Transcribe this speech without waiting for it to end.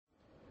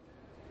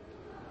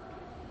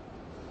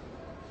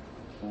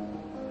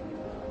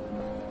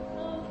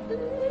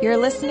You're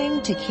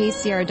listening to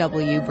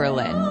KCRW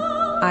Berlin.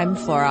 I'm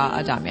Flora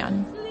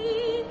Adamian.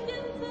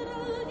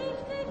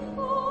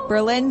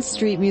 Berlin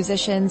street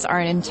musicians are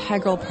an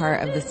integral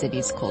part of the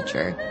city's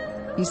culture.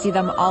 You see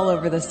them all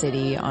over the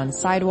city on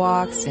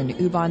sidewalks, in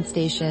U-Bahn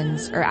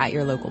stations, or at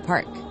your local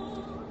park.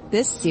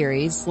 This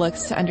series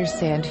looks to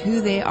understand who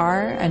they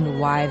are and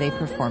why they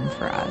perform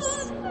for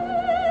us.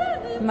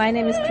 My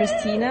name is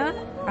Christina.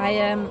 I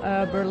am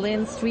a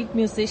Berlin street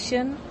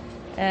musician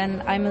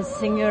and I'm a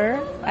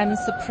singer. I'm a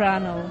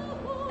soprano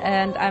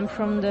and I'm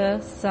from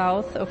the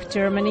south of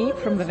Germany,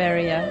 from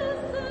Bavaria.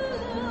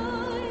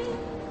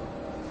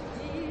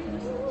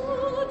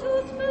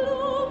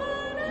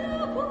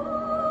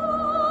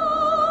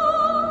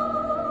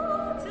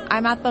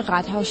 I'm at the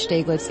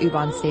Rathaus-Steglitz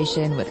U-Bahn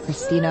station with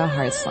Christina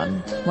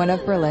Harslem, one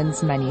of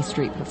Berlin's many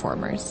street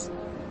performers.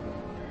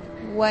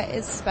 What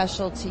is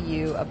special to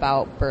you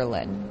about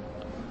Berlin?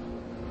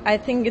 I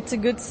think it's a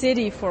good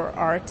city for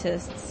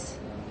artists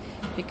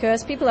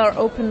because people are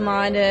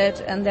open-minded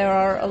and there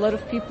are a lot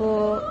of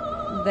people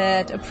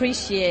that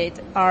appreciate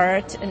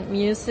art and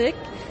music,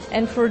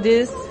 and for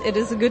this it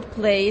is a good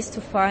place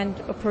to find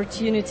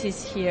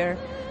opportunities here.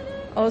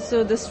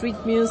 Also, the street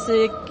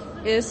music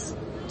is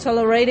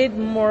tolerated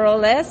more or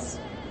less,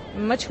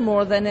 much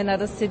more than in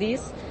other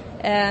cities,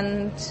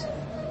 and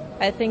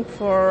I think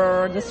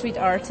for the street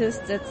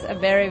artists it's a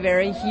very,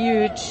 very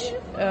huge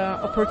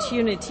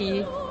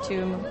opportunity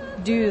to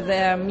do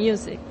their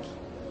music.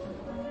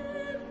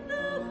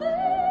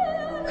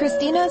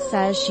 Christina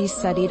says she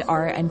studied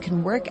art and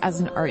can work as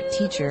an art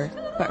teacher,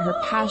 but her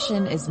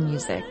passion is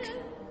music.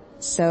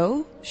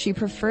 So she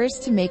prefers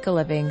to make a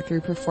living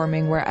through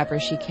performing wherever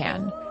she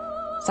can.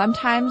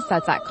 Sometimes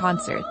that's at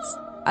concerts.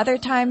 Other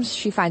times,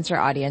 she finds her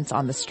audience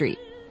on the street.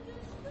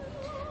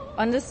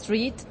 On the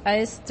street,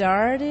 I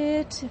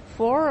started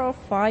 4 or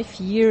 5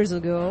 years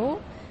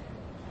ago.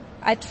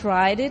 I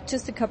tried it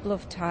just a couple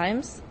of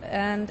times,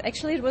 and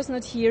actually it was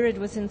not here, it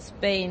was in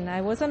Spain.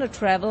 I was on a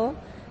travel,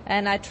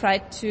 and I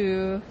tried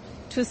to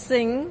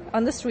sing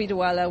on the street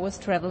while I was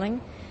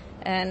traveling,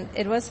 and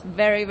it was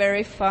very,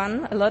 very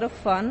fun, a lot of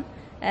fun,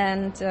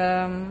 and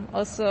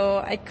also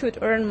I could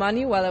earn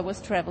money while I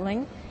was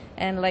traveling.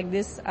 And like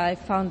this, I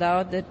found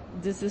out that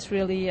this is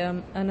really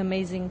an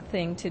amazing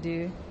thing to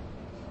do.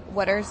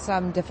 What are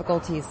some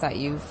difficulties that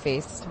you've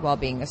faced while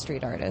being a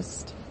street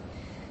artist?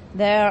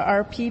 There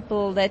are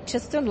people that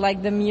just don't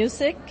like the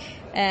music,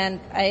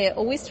 and I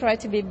always try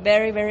to be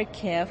very, very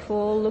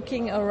careful,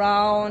 looking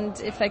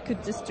around if I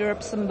could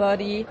disturb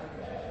somebody.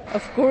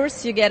 Of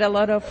course, you get a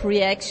lot of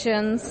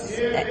reactions.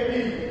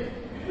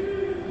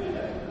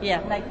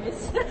 Yeah, like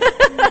this.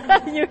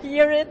 You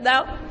hear it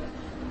now?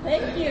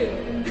 Thank you.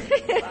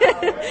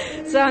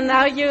 So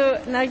now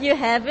you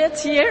have it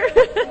here.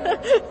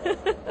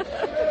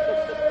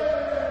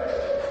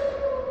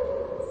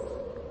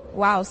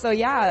 Wow. So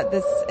yeah,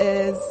 this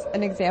is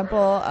an example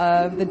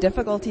of the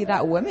difficulty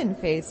that women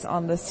face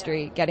on the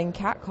street, getting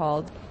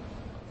catcalled.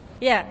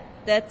 Yeah,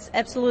 that's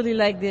absolutely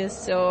like this.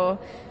 So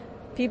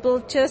people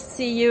just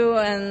see you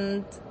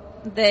and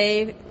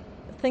they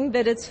think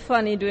that it's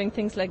funny doing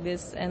things like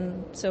this,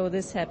 and so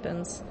this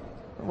happens.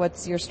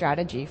 What's your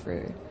strategy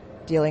for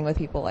dealing with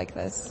people like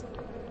this?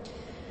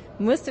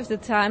 Most of the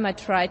time I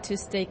try to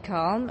stay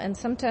calm, and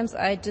sometimes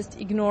I just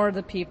ignore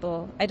the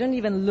people. I don't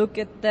even look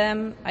at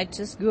them. I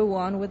just go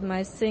on with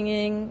my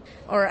singing,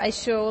 or I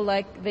show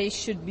like they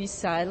should be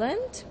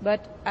silent,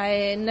 but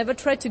I never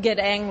try to get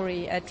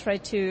angry. I try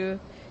to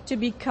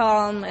be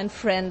calm and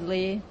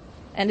friendly,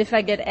 and if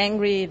I get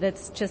angry,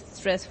 that's just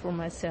stress for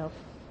myself.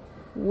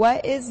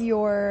 What is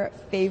your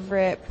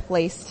favorite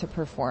place to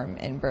perform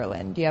in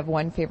Berlin? Do you have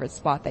one favorite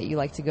spot that you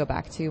like to go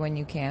back to when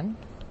you can?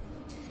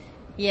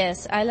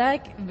 Yes, I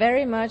like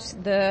very much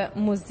the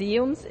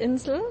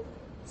Museumsinsel,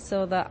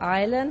 so the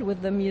island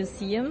with the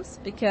museums,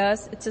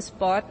 because it's a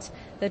spot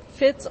that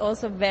fits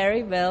also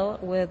very well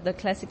with the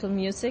classical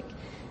music,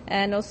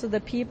 and also the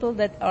people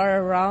that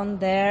are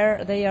around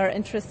there, they are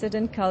interested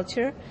in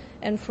culture,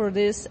 and for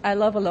this I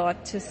love a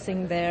lot to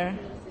sing there.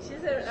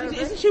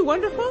 Isn't she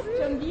wonderful?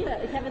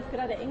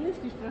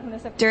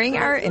 During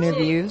our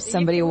interview,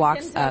 somebody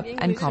walks up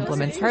and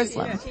compliments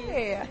Harslem.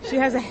 She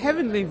has a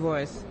heavenly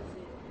voice.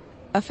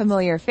 A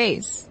familiar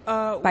face.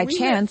 By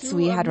chance,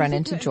 we had run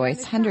into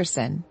Joyce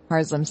Henderson,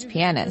 Harslem's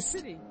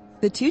pianist.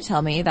 The two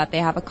tell me that they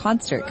have a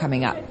concert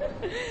coming up.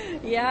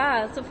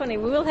 Yeah, so funny.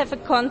 We will have a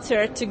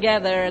concert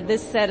together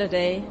this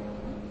Saturday.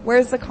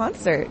 Where's the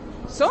concert?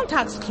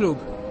 Sonntagsclub.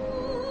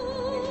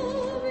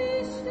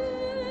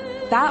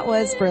 That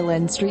was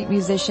Berlin street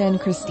musician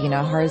Christina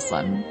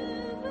Harslem.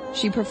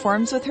 She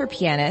performs with her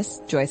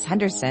pianist, Joyce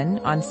Henderson,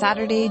 on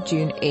Saturday,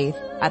 June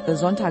 8th at the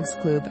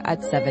Sonntagsclub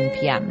at 7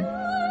 p.m.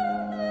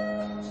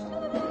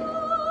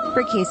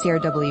 For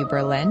KCRW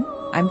Berlin,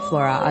 I'm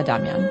Flora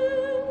Adamian.